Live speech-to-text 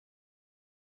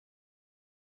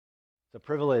It's a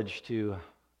privilege to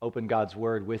open God's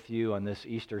Word with you on this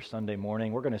Easter Sunday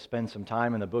morning. We're going to spend some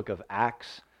time in the book of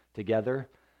Acts together,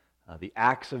 the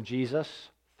Acts of Jesus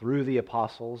through the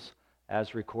apostles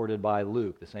as recorded by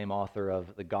Luke, the same author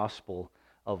of the Gospel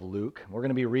of Luke. We're going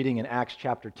to be reading in Acts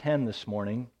chapter 10 this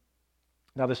morning.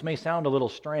 Now, this may sound a little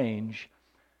strange,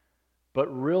 but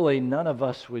really none of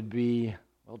us would be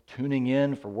tuning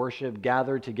in for worship,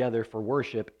 gathered together for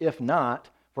worship, if not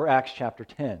for Acts chapter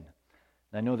 10.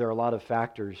 I know there are a lot of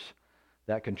factors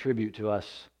that contribute to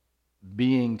us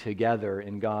being together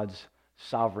in God's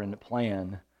sovereign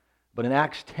plan. But in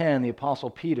Acts 10, the Apostle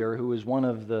Peter, who is one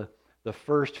of the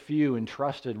first few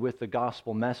entrusted with the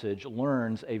gospel message,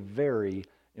 learns a very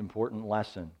important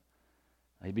lesson.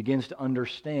 He begins to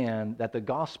understand that the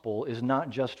gospel is not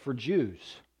just for Jews.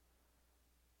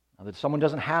 That someone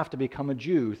doesn't have to become a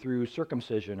Jew through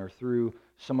circumcision or through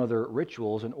some other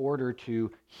rituals in order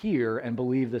to hear and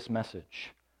believe this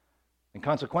message, and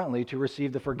consequently to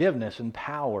receive the forgiveness and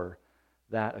power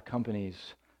that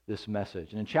accompanies this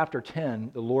message. And in chapter 10,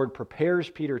 the Lord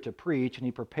prepares Peter to preach, and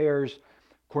he prepares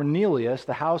Cornelius,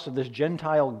 the house of this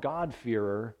Gentile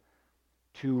God-fearer,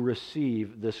 to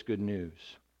receive this good news.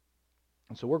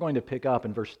 And so we're going to pick up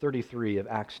in verse 33 of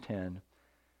Acts 10,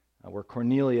 where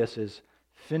Cornelius is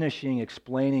finishing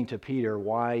explaining to Peter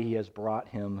why he has brought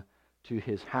him to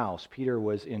his house. Peter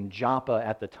was in Joppa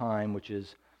at the time, which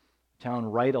is a town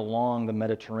right along the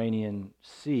Mediterranean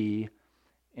Sea,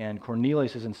 and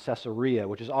Cornelius is in Caesarea,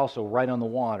 which is also right on the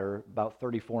water, about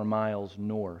 34 miles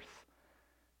north.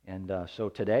 And so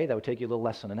today, that would take you a little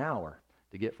less than an hour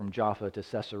to get from Joppa to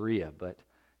Caesarea, but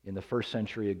in the first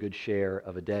century, a good share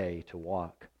of a day to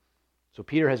walk. So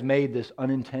Peter has made this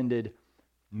unintended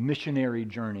missionary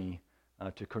journey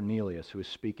to Cornelius, who is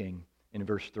speaking in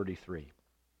verse 33.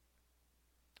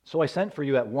 So I sent for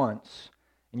you at once,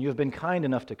 and you have been kind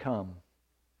enough to come.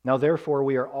 Now therefore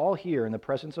we are all here in the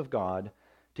presence of God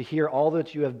to hear all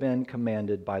that you have been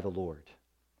commanded by the Lord.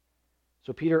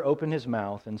 So Peter opened his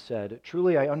mouth and said,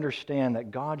 Truly I understand that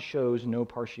God shows no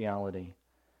partiality,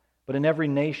 but in every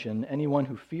nation anyone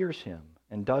who fears him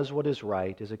and does what is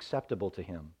right is acceptable to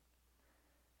him.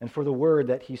 And for the word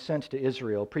that he sent to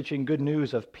Israel, preaching good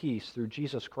news of peace through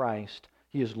Jesus Christ,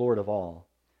 he is Lord of all.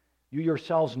 You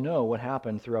yourselves know what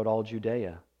happened throughout all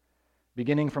Judea,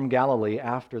 beginning from Galilee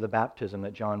after the baptism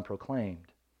that John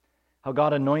proclaimed, how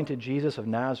God anointed Jesus of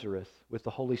Nazareth with the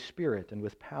Holy Spirit and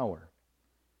with power.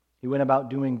 He went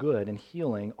about doing good and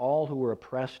healing all who were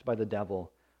oppressed by the devil,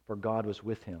 for God was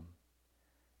with him.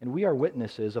 And we are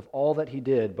witnesses of all that he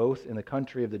did, both in the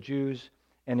country of the Jews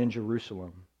and in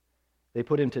Jerusalem. They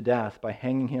put him to death by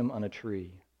hanging him on a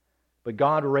tree. But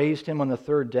God raised him on the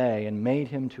third day and made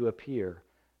him to appear,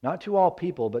 not to all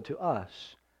people, but to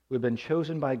us, who had been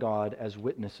chosen by God as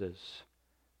witnesses,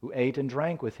 who ate and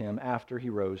drank with him after he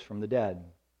rose from the dead.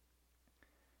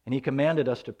 And he commanded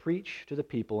us to preach to the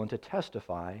people and to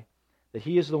testify that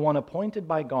he is the one appointed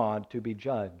by God to be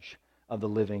judge of the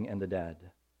living and the dead.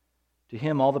 To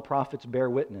him all the prophets bear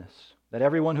witness, that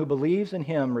everyone who believes in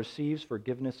him receives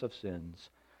forgiveness of sins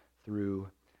through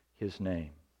his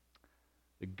name.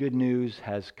 The good news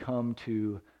has come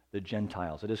to the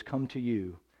Gentiles. It has come to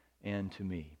you and to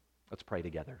me. Let's pray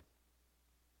together.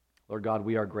 Lord God,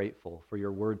 we are grateful for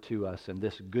your word to us and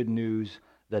this good news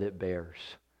that it bears.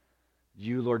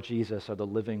 You, Lord Jesus, are the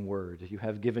living word. You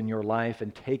have given your life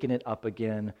and taken it up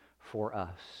again for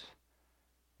us.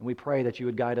 And we pray that you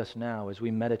would guide us now as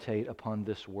we meditate upon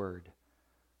this word.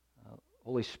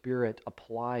 Holy Spirit,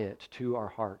 apply it to our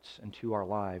hearts and to our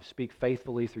lives. Speak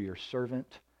faithfully through your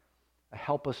servant.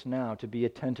 Help us now to be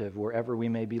attentive wherever we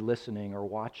may be listening or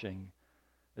watching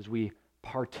as we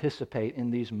participate in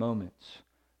these moments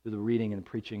through the reading and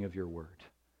preaching of your word.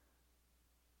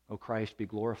 O Christ, be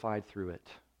glorified through it.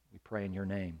 We pray in your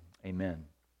name. Amen.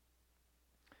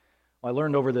 Well, I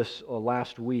learned over this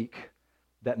last week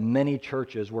that many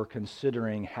churches were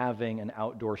considering having an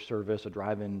outdoor service, a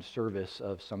drive-in service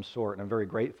of some sort. And I'm very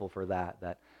grateful for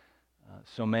that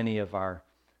so many of our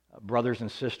brothers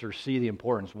and sisters see the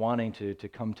importance, wanting to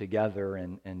come together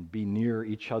and be near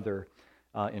each other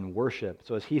in worship.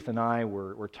 So as Heath and I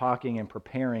were talking and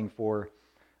preparing for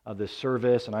this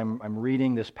service, and I'm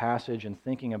reading this passage and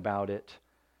thinking about it,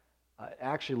 it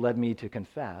actually led me to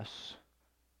confess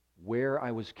where I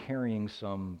was carrying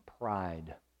some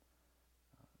pride,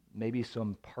 maybe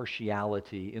some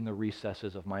partiality in the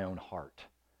recesses of my own heart.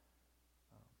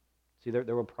 See, there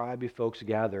will probably be folks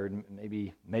gathered,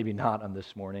 maybe not on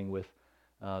this morning with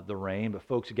the rain, but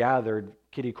folks gathered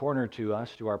kitty corner to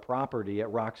us, to our property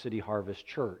at Rock City Harvest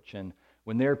Church. And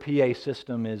when their PA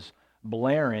system is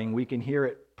blaring, we can hear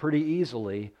it pretty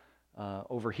easily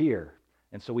over here.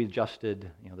 And so we adjusted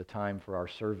the time for our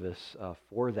service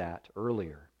for that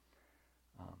earlier.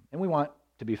 And we want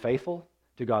to be faithful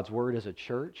to God's Word as a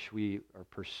church. We are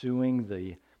pursuing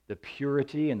the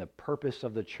purity and the purpose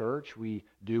of the church. We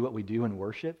do what we do in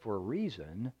worship for a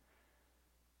reason.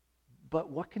 But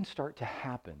what can start to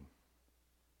happen?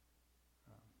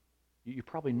 You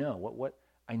probably know what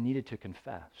I needed to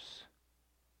confess.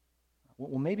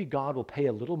 Well, maybe God will pay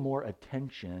a little more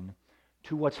attention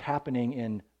to what's happening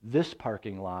in this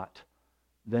parking lot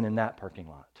than in that parking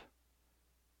lot.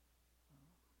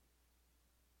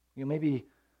 Maybe,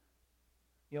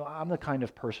 I'm the kind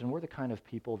of person, we're the kind of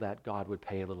people that God would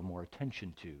pay a little more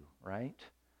attention to, right?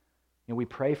 We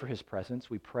pray for His presence,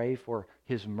 we pray for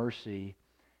His mercy,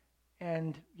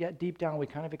 and yet deep down we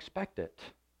kind of expect it.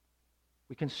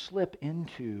 We can slip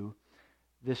into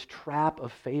this trap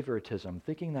of favoritism,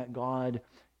 thinking that God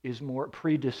is more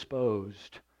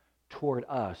predisposed toward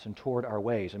us and toward our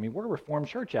ways. We're a Reformed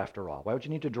church after all. Why would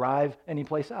you need to drive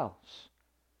anyplace else?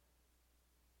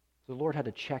 The Lord had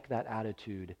to check that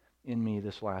attitude in me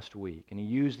this last week, and He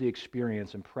used the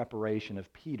experience and preparation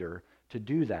of Peter to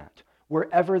do that.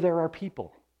 Wherever there are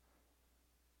people,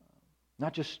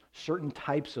 not just certain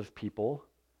types of people,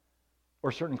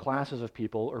 or certain classes of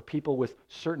people, or people with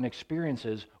certain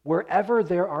experiences, wherever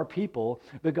there are people,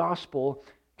 the gospel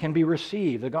can be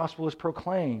received. The gospel is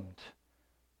proclaimed.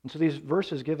 And so these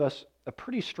verses give us a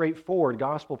pretty straightforward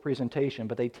gospel presentation,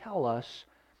 but they tell us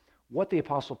what the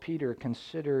Apostle Peter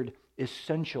considered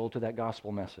essential to that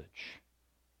gospel message.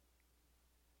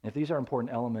 And if these are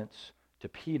important elements to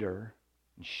Peter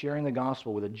in sharing the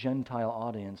gospel with a Gentile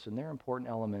audience, then they're important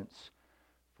elements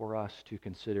for us to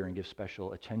consider and give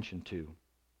special attention to.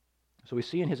 So we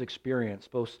see in his experience,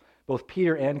 both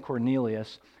Peter and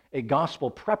Cornelius, a gospel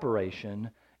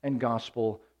preparation and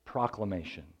gospel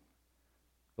proclamation.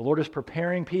 The Lord is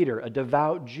preparing Peter, a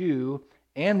devout Jew,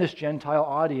 and this Gentile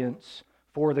audience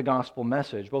for the gospel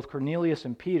message. Both Cornelius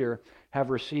and Peter have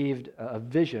received a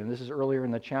vision. This is earlier in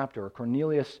the chapter.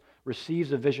 Cornelius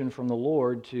receives a vision from the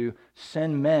Lord to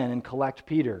send men and collect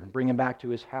Peter and bring him back to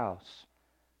his house.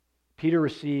 Peter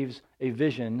receives a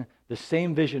vision, the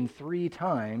same vision 3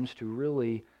 times to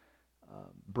really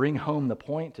bring home the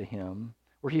point to him,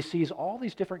 where he sees all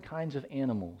these different kinds of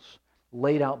animals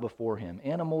laid out before him,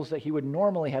 animals that he would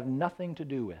normally have nothing to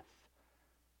do with.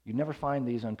 You'd never find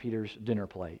these on Peter's dinner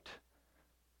plate.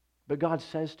 But God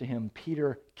says to him,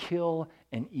 Peter, kill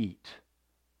and eat.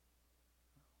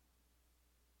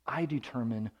 I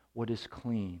determine what is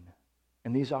clean,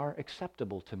 and these are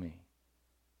acceptable to me.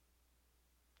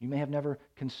 You may have never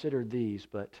considered these,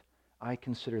 but I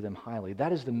consider them highly.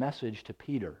 That is the message to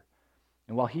Peter.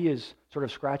 And while he is sort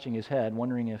of scratching his head,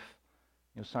 wondering if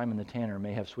Simon the Tanner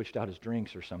may have switched out his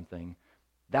drinks or something,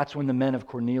 that's when the men of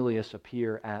Cornelius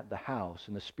appear at the house.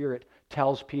 And the Spirit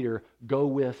tells Peter, go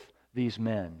with these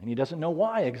men. And he doesn't know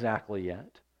why exactly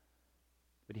yet,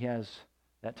 but he has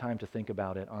that time to think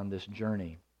about it on this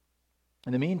journey.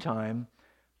 In the meantime,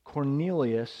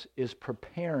 Cornelius is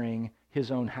preparing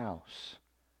his own house.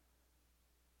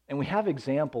 And we have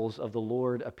examples of the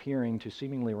Lord appearing to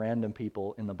seemingly random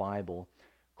people in the Bible.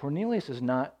 Cornelius is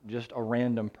not just a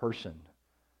random person.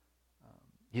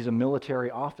 He's a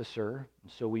military officer,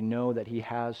 so we know that he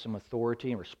has some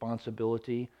authority and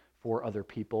responsibility for other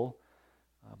people.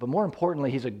 But more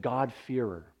importantly, he's a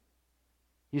God-fearer.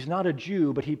 He's not a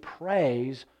Jew, but he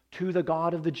prays to the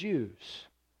God of the Jews.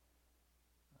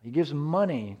 He gives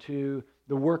money to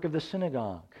the work of the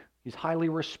synagogue. He's highly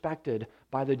respected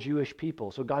by the Jewish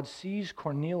people. So God sees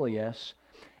Cornelius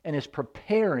and is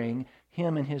preparing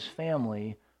him and his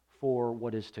family for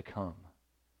what is to come.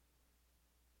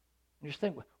 And just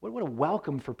think, what a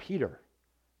welcome for Peter.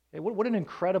 What an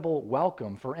incredible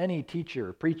welcome for any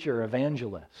teacher, preacher,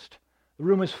 evangelist. The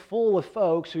room is full of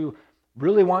folks who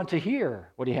really want to hear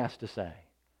what he has to say.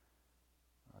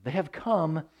 They have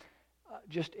come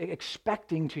just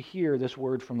expecting to hear this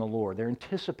word from the Lord. They're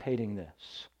anticipating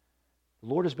this. The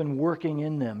Lord has been working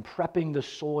in them, prepping the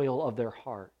soil of their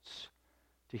hearts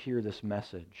to hear this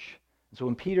message. And so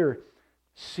when Peter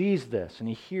sees this and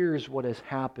he hears what has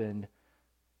happened,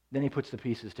 then he puts the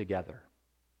pieces together.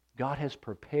 God has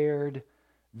prepared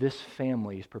this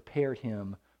family, he's prepared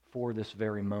him for this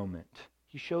very moment.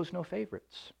 He shows no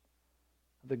favorites.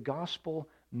 The gospel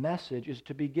message is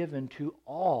to be given to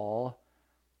all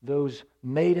those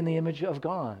made in the image of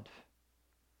God.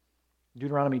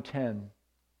 Deuteronomy 10,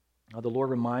 the Lord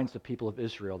reminds the people of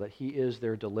Israel that he is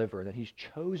their deliverer, that he's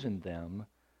chosen them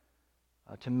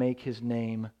to make his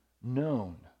name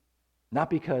known. Not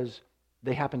because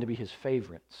they happen to be his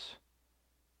favorites,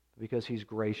 but because he's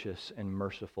gracious and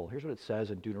merciful. Here's what it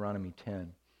says in Deuteronomy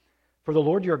 10. For the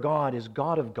Lord your God is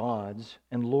God of gods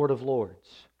and Lord of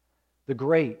lords, the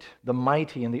great, the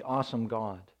mighty, and the awesome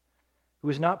God, who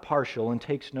is not partial and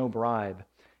takes no bribe.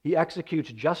 He executes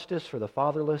justice for the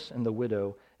fatherless and the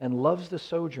widow, and loves the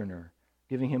sojourner,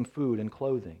 giving him food and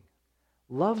clothing.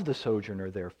 Love the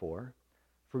sojourner, therefore,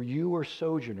 for you were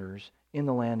sojourners in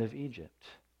the land of Egypt.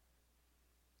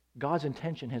 God's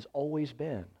intention has always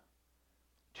been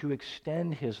to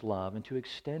extend his love and to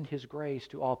extend his grace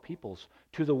to all peoples,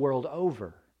 to the world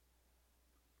over.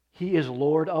 He is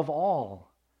Lord of all,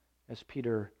 as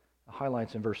Peter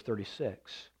highlights in verse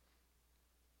 36.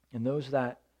 And those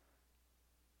that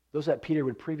Peter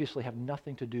would previously have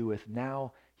nothing to do with,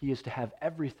 now he is to have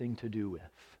everything to do with,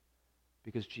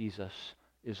 because Jesus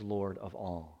is Lord of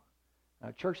all.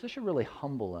 Church, this should really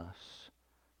humble us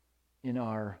in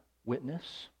our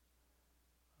witness.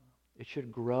 It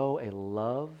should grow a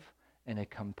love and a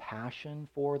compassion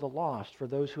for the lost, for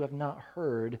those who have not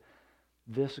heard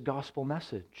this gospel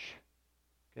message,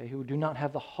 okay, who do not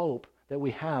have the hope that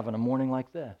we have on a morning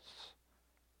like this.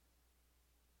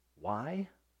 Why?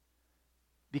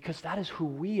 Because that is who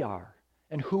we are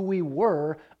and who we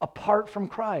were apart from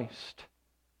Christ.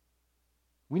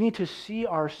 We need to see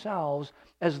ourselves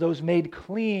as those made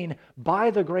clean by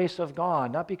the grace of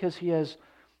God, not because he has,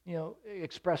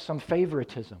 expressed some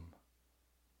favoritism.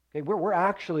 Okay, we're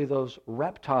actually those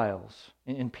reptiles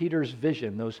in Peter's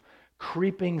vision, those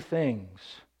creeping things.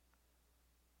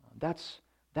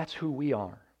 That's who we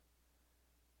are.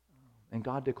 And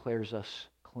God declares us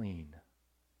clean.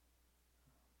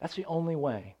 That's the only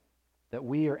way that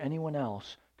we or anyone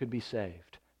else could be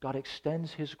saved. God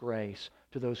extends his grace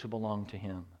to those who belong to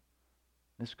him.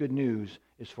 This good news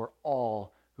is for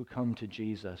all who come to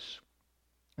Jesus.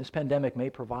 This pandemic may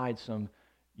provide some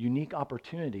unique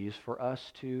opportunities for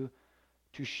us to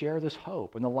share this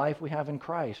hope and the life we have in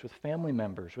Christ with family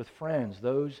members, with friends,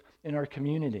 those in our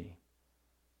community.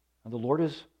 And the Lord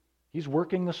he's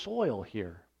working the soil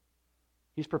here.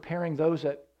 He's preparing those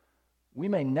that we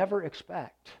may never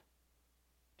expect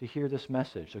to hear this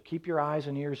message. So keep your eyes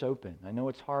and ears open. I know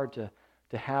it's hard to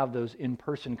have those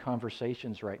in-person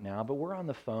conversations right now, but we're on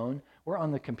the phone, we're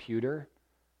on the computer.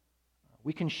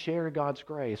 We can share God's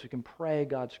grace. We can pray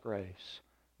God's grace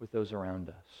with those around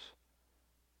us.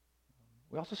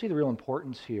 We also see the real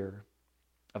importance here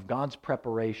of God's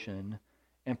preparation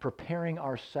and preparing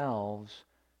ourselves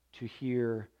to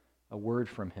hear a word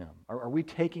from him. Are we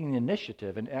taking the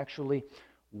initiative and actually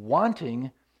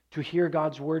wanting to hear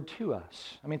God's word to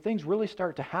us? I mean, things really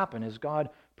start to happen as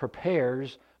God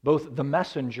prepares both the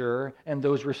messenger and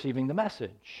those receiving the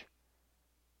message.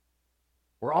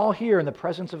 We're all here in the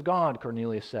presence of God,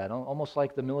 Cornelius said, almost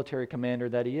like the military commander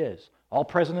that he is. All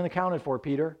present and accounted for,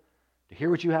 Peter, to hear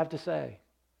what you have to say.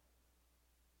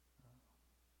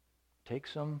 Take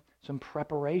some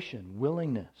preparation,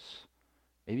 willingness,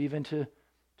 maybe even to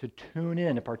tune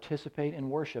in, to participate in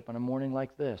worship on a morning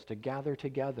like this, to gather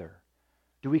together.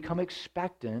 Do we come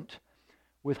expectant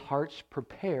with hearts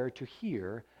prepared to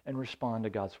hear and respond to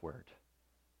God's word?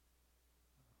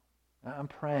 I'm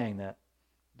praying that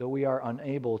though we are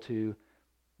unable to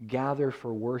gather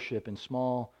for worship in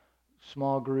small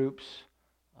groups,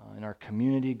 in our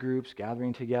community groups,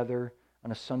 gathering together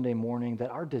on a Sunday morning, that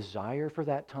our desire for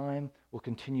that time will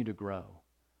continue to grow.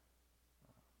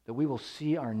 That we will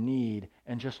see our need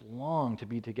and just long to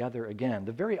be together again.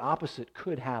 The very opposite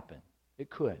could happen. It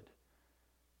could.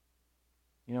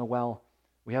 Well,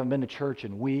 we haven't been to church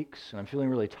in weeks, and I'm feeling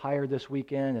really tired this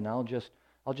weekend, and I'll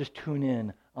just tune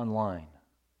in online.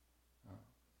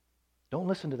 Don't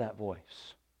listen to that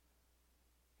voice.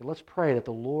 But let's pray that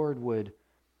the Lord would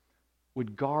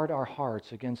guard our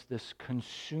hearts against this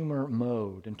consumer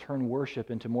mode and turn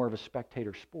worship into more of a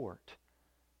spectator sport.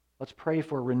 Let's pray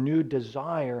for a renewed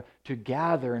desire to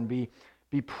gather and be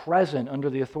present under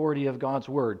the authority of God's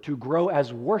word, to grow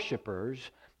as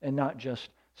worshipers and not just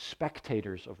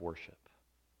spectators of worship.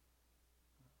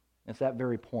 It's that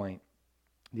very point,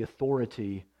 the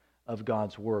authority of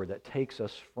God's word, that takes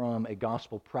us from a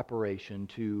gospel preparation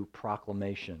to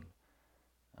proclamation.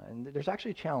 And there's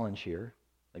actually a challenge here,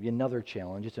 maybe another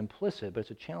challenge. It's implicit, but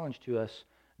it's a challenge to us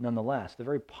nonetheless. The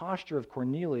very posture of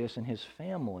Cornelius and his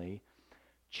family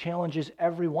challenges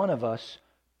every one of us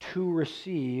to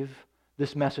receive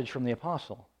this message from the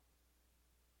apostle,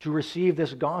 to receive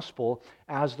this gospel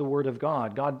as the word of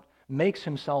God. God makes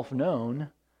himself known,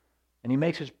 and he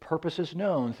makes his purposes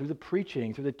known through the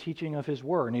preaching, through the teaching of his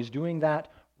word. And he's doing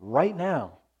that right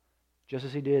now, just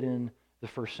as he did in the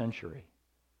first century.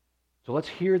 So let's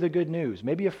hear the good news,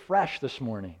 maybe afresh this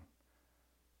morning,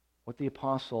 what the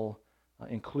apostle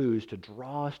includes to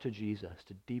draw us to Jesus,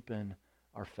 to deepen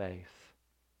our faith.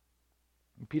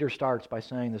 Peter starts by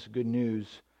saying this good news.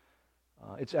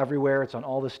 It's everywhere. It's on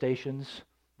all the stations.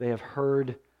 They have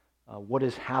heard what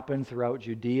has happened throughout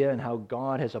Judea and how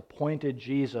God has appointed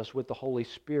Jesus with the Holy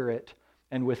Spirit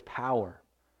and with power.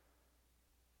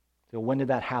 So when did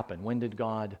that happen? When did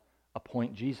God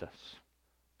appoint Jesus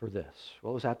for this?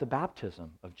 Well, it was at the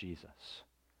baptism of Jesus,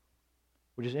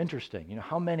 which is interesting. You know,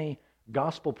 how many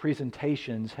gospel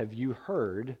presentations have you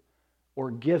heard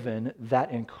or given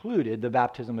that included the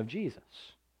baptism of Jesus?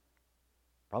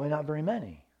 Probably not very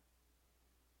many.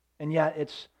 And yet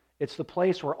it's the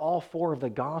place where all four of the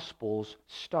Gospels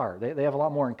start. They have a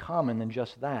lot more in common than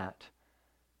just that,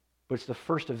 but it's the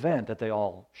first event that they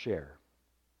all share.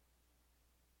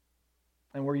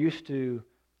 And we're used to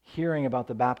hearing about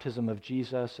the baptism of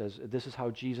Jesus as this is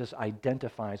how Jesus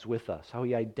identifies with us, how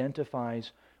he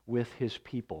identifies with his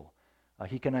people.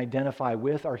 He can identify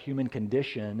with our human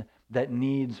condition that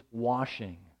needs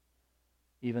washing,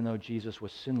 even though Jesus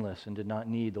was sinless and did not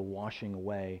need the washing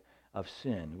away of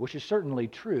sin, which is certainly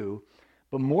true,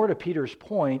 but more to Peter's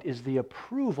point is the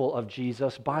approval of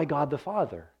Jesus by God the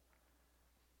Father.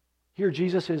 Here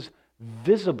Jesus is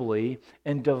visibly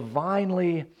and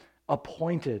divinely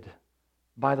appointed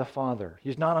by the Father.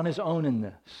 He's not on his own in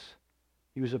this.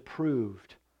 He was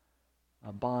approved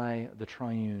by the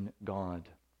triune God.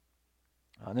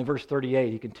 And then verse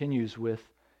 38, he continues with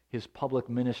his public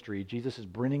ministry. Jesus is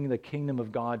bringing the kingdom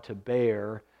of God to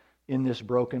bear in this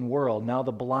broken world. Now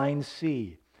the blind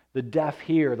see, the deaf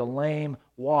hear, the lame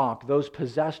walk, those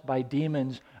possessed by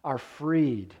demons are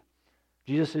freed.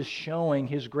 Jesus is showing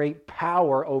his great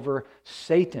power over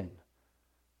Satan.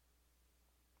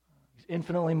 He's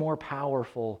infinitely more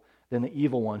powerful than the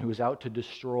evil one who is out to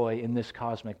destroy in this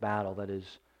cosmic battle that is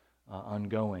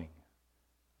ongoing.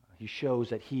 He shows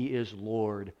that he is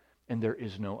Lord and there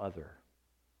is no other.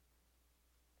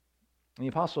 And the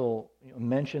apostle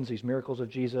mentions these miracles of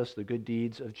Jesus, the good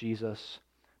deeds of Jesus,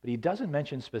 but he doesn't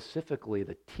mention specifically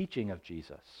the teaching of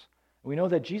Jesus. We know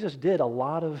that Jesus did a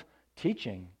lot of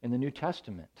teaching in the New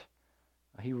Testament.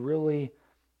 He really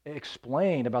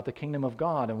explained about the kingdom of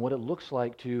God and what it looks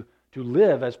like to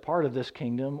live as part of this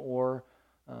kingdom or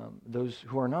those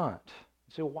who are not.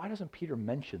 So why doesn't Peter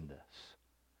mention this?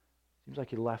 Seems like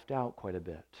he left out quite a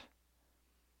bit.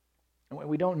 And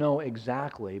we don't know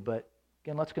exactly, but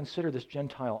again, let's consider this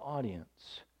Gentile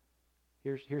audience.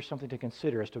 Here's something to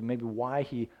consider as to maybe why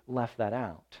he left that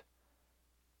out.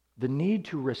 The need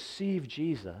to receive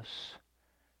Jesus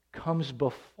comes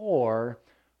before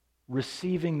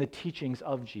receiving the teachings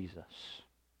of Jesus.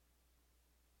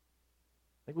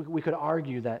 I think we could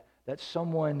argue that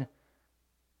someone,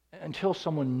 until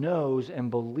someone knows and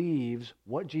believes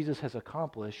what Jesus has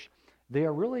accomplished, they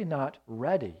are really not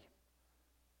ready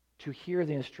to hear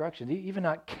the instructions, even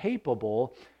not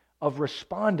capable of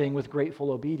responding with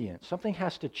grateful obedience. Something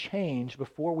has to change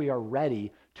before we are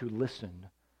ready to listen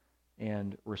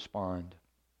and respond.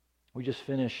 We just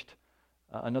finished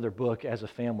another book as a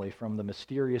family from the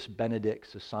Mysterious Benedict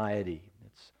Society.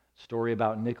 It's a story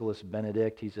about Nicholas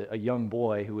Benedict. He's a young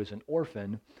boy who is an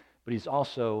orphan, but he's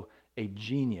also a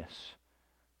genius.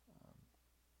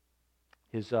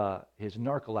 His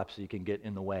narcolepsy can get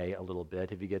in the way a little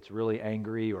bit. If he gets really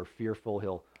angry or fearful,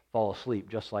 he'll fall asleep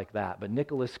just like that. But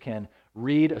Nicholas can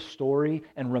read a story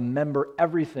and remember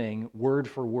everything word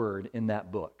for word in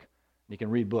that book. He can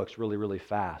read books really, really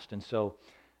fast. And so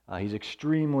he's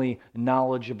extremely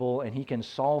knowledgeable, and he can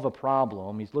solve a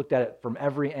problem. He's looked at it from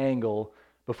every angle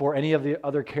before any of the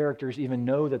other characters even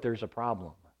know that there's a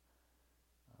problem.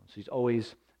 So he's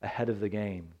always ahead of the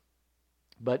game.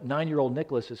 But 9-year-old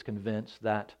Nicholas is convinced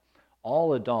that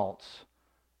all adults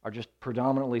are just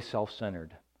predominantly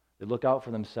self-centered. They look out for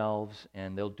themselves,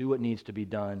 and they'll do what needs to be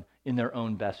done in their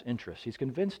own best interest. He's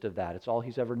convinced of that. It's all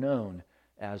he's ever known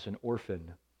as an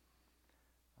orphan.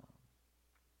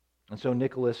 And so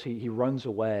Nicholas, he runs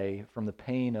away from the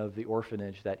pain of the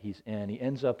orphanage that he's in. He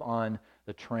ends up on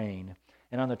the train.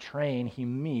 And on the train, he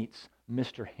meets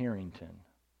Mr. Harrington.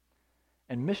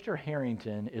 And Mr.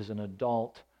 Harrington is an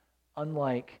adult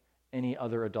unlike any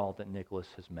other adult that Nicholas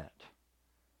has met.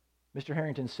 Mr.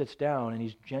 Harrington sits down and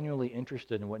he's genuinely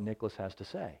interested in what Nicholas has to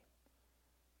say.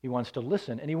 He wants to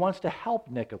listen and he wants to help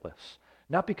Nicholas,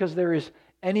 not because there is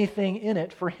anything in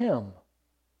it for him.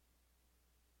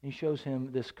 He shows him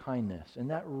this kindness, and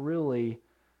that really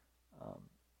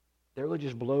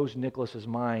just blows Nicholas's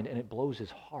mind, and it blows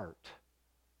his heart.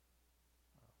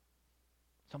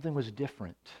 Something was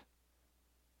different.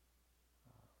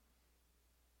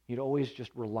 He'd always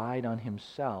just relied on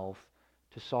himself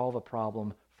to solve a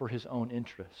problem for his own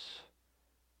interests.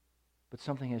 But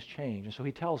something has changed. And so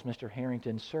he tells Mr.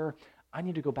 Harrington, "Sir, I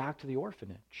need to go back to the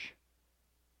orphanage.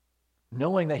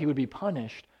 knowing that he would be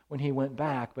punished when he went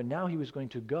back, but now he was going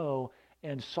to go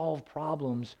and solve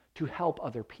problems to help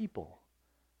other people,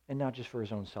 and not just for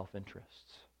his own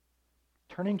self-interests.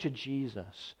 Turning to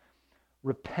Jesus,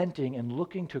 repenting and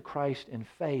looking to Christ in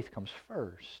faith comes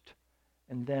first,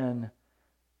 and then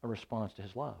a response to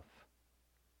his love.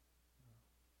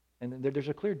 And there's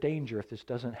a clear danger if this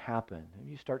doesn't happen. And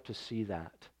you start to see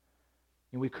that.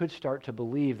 And we could start to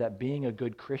believe that being a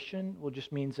good Christian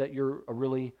just means that you're a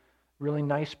really, really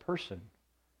nice person.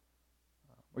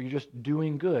 Or you're just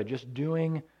doing good, just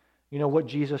doing, what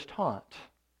Jesus taught.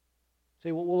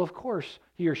 Say, well, of course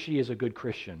he or she is a good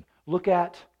Christian. Look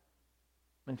at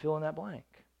and fill in that blank.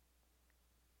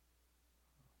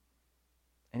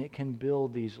 And it can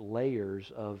build these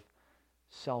layers of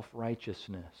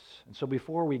self-righteousness. And so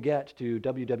before we get to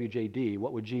WWJD,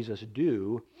 what would Jesus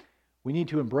do? We need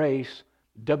to embrace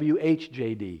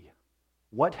WHJD.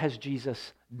 What has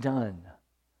Jesus done?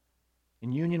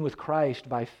 In union with Christ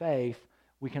by faith,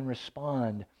 we can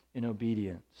respond in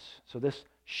obedience. So this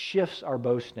shifts our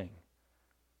boasting.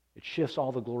 It shifts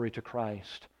all the glory to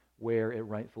Christ where it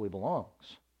rightfully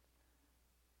belongs.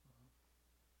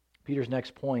 Peter's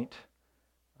next point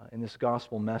in this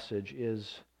gospel message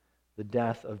is the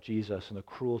death of Jesus and the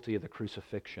cruelty of the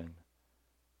crucifixion.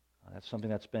 That's something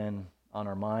that's been on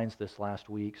our minds this last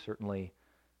week, certainly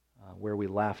where we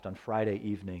left on Friday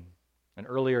evening. And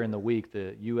earlier in the week,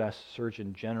 the U.S.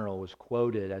 Surgeon General was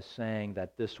quoted as saying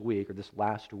that this week, or this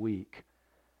last week,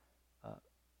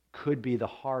 could be the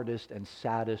hardest and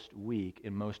saddest week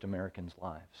in most Americans'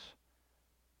 lives.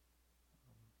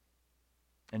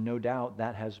 And no doubt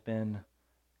that has been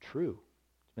true.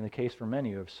 It's been the case for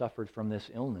many who have suffered from this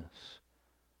illness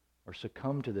or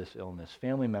succumbed to this illness,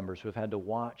 family members who have had to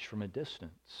watch from a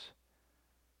distance.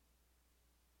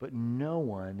 But no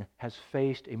one has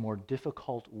faced a more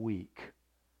difficult week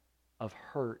of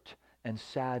hurt and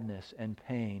sadness and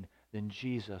pain than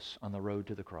Jesus on the road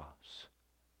to the cross.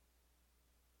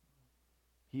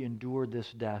 He endured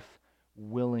this death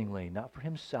willingly, not for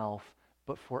himself,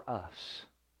 but for us.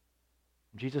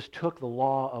 Jesus took the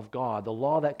law of God, the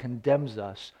law that condemns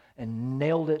us, and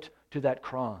nailed it to that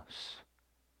cross.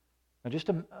 Now just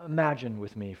imagine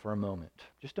with me for a moment.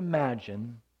 Just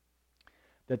imagine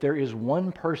that there is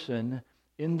one person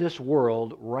in this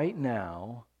world right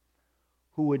now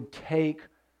who would take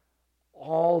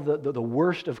all the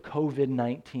worst of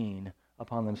COVID-19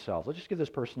 upon themselves. Let's just give this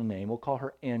person a name. We'll call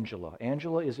her Angela.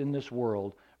 Angela is in this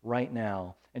world right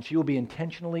now, and she will be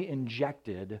intentionally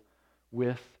injected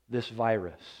with this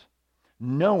virus,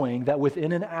 knowing that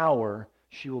within an hour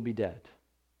she will be dead.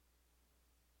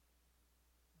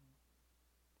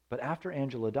 But after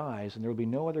Angela dies, and there will be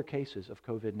no other cases of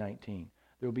COVID-19,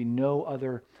 there will be no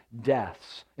other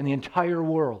deaths in the entire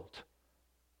world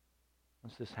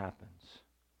once this happens.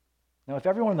 Now, if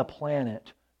everyone on the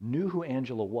planet knew who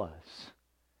Angela was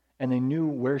and they knew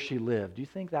where she lived, do you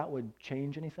think that would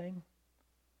change anything?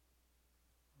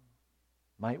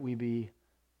 Might we be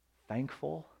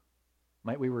thankful?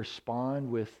 Might we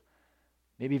respond with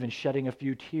maybe even shedding a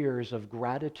few tears of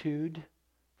gratitude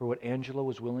for what Angela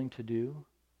was willing to do?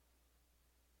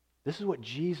 This is what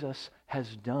Jesus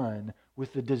has done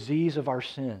with the disease of our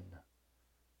sin.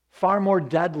 Far more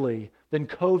deadly than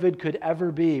COVID could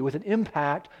ever be, with an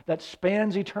impact that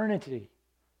spans eternity.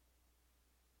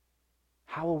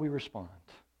 How will we respond?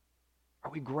 Are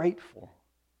we grateful?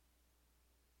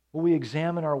 Will we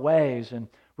examine our ways and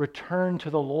return to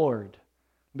the Lord?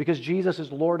 Because Jesus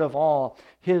is Lord of all,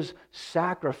 his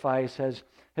sacrifice has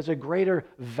a greater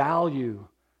value.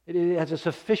 It has a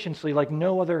sufficiency like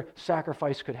no other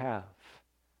sacrifice could have.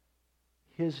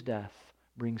 His death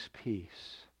brings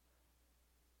peace.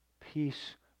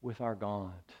 Peace with our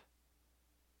God.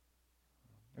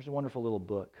 There's a wonderful little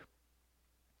book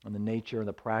on the nature and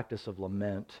the practice of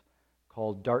lament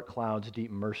called Dark Clouds,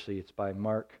 Deep Mercy. It's by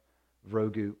Mark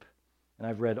Vroegop. And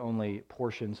I've read only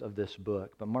portions of this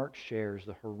book, but Mark shares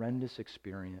the horrendous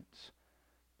experience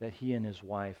that he and his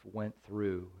wife went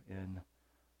through in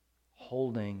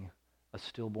holding a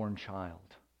stillborn child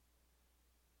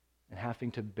and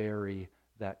having to bury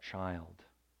that child.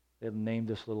 They had named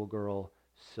this little girl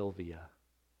Sylvia,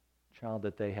 a child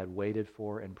that they had waited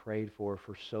for and prayed for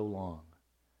so long.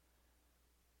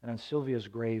 And on Sylvia's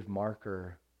grave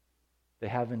marker, they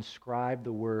have inscribed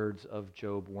the words of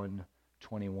Job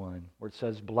 1:21, where it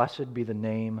says, "Blessed be the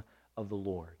name of the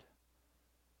Lord."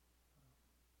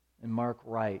 And Mark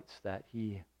writes that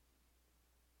he,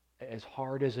 as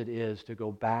hard as it is to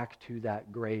go back to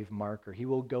that grave marker, he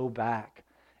will go back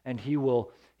and he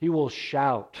will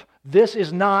shout, "This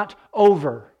is not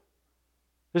over.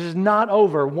 This is not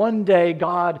over. One day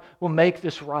God will make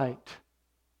this right."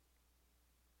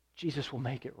 Jesus will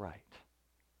make it right.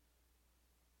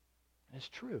 And it's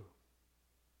true.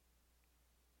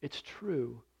 It's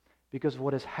true because of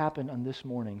what has happened on this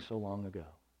morning so long ago.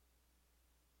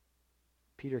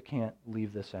 Peter can't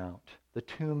leave this out. The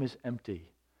tomb is empty.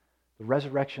 The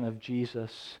resurrection of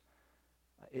Jesus,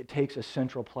 it takes a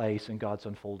central place in God's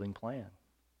unfolding plan.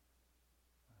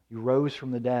 He rose from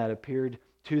the dead, appeared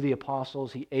to the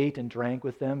apostles. He ate and drank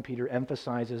with them. Peter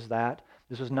emphasizes that.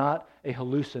 This was not a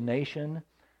hallucination.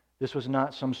 This was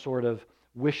not some sort of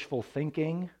wishful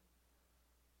thinking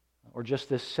or just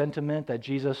this sentiment that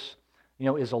Jesus,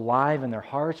 is alive in their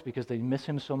hearts because they miss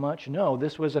him so much. No,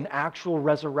 this was an actual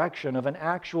resurrection of an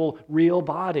actual real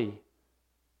body.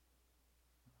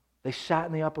 They sat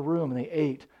in the upper room and they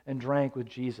ate and drank with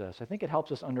Jesus. I think it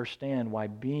helps us understand why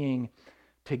being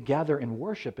together in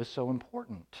worship is so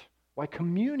important, why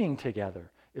communing together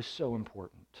is so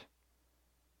important.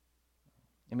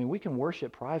 I mean, we can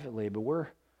worship privately, but we're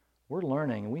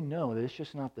learning, and we know that it's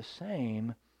just not the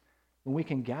same when we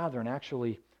can gather and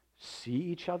actually see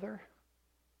each other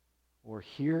or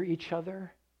hear each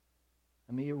other.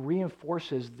 I mean, it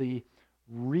reinforces the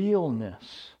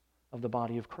realness of the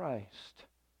body of Christ.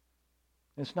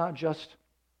 It's not just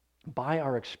by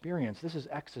our experience. This is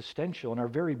existential. In our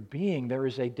very being, there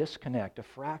is a disconnect, a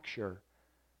fracture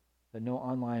that no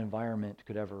online environment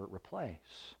could ever replace.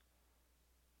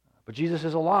 But Jesus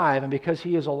is alive, and because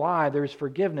he is alive, there is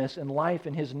forgiveness and life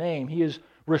in his name. He is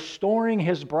restoring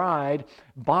his bride,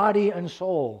 body and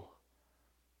soul.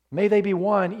 May they be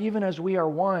one, even as we are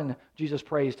one, Jesus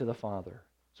prays to the Father.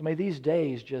 So may these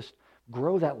days just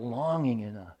grow that longing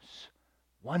in us,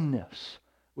 oneness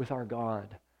with our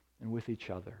God and with each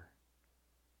other.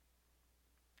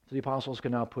 So the apostles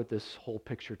can now put this whole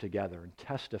picture together and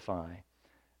testify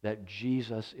that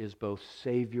Jesus is both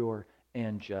Savior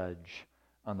and Judge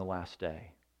on the last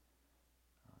day.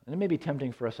 And it may be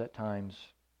tempting for us at times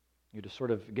to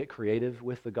sort of get creative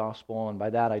with the gospel, and by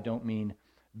that I don't mean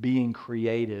being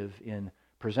creative in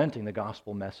presenting the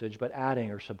gospel message, but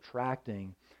adding or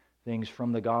subtracting things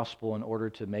from the gospel in order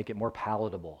to make it more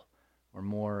palatable or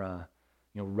more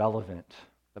relevant.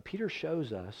 But Peter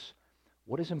shows us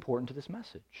what is important to this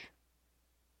message.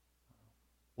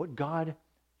 What God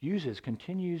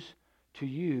continues to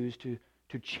use to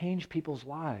change people's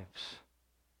lives.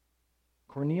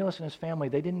 Cornelius and his family,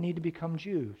 they didn't need to become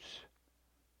Jews.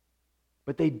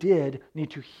 But they did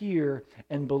need to hear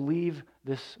and believe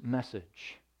this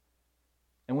message.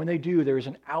 And when they do, there is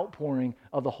an outpouring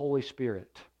of the Holy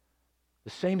Spirit.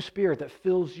 The same Spirit that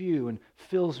fills you and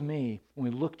fills me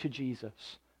when we look to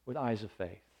Jesus with eyes of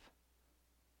faith.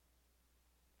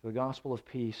 The gospel of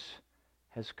peace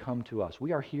has come to us.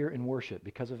 We are here in worship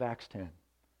because of Acts 10.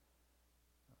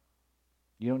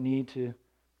 You don't need to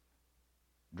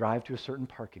drive to a certain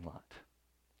parking lot.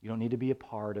 You don't need to be a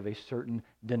part of a certain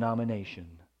denomination.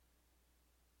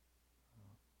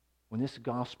 When this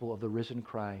gospel of the risen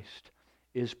Christ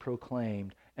is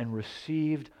proclaimed and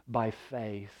received by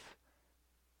faith,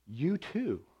 you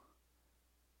too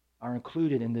are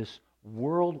included in this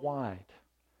worldwide,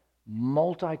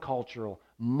 multicultural,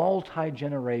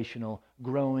 multi-generational,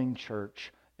 growing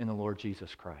church in the Lord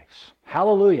Jesus Christ.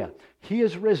 Hallelujah! He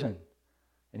is risen,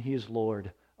 and he is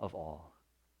Lord of all.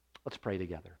 Let's pray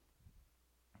together.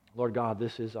 Lord God,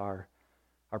 this is our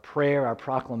prayer, our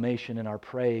proclamation, and our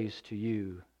praise to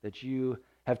you, that you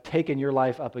have taken your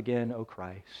life up again, O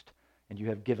Christ, and you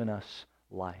have given us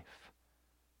life.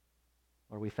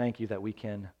 Lord, we thank you that we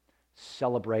can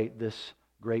celebrate this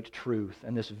great truth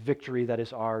and this victory that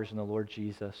is ours in the Lord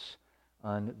Jesus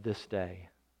on this day.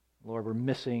 Lord, we're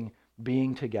missing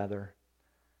being together.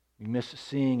 We miss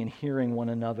seeing and hearing one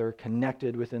another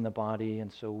connected within the body,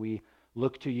 and so we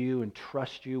look to you and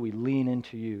trust you. We lean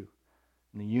into you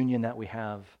in the union that we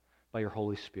have by your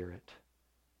Holy Spirit.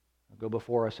 Go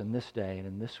before us in this day and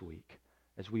in this week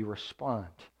as we respond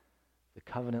to the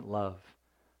covenant love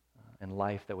and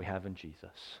life that we have in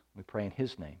Jesus. We pray in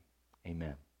his name.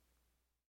 Amen.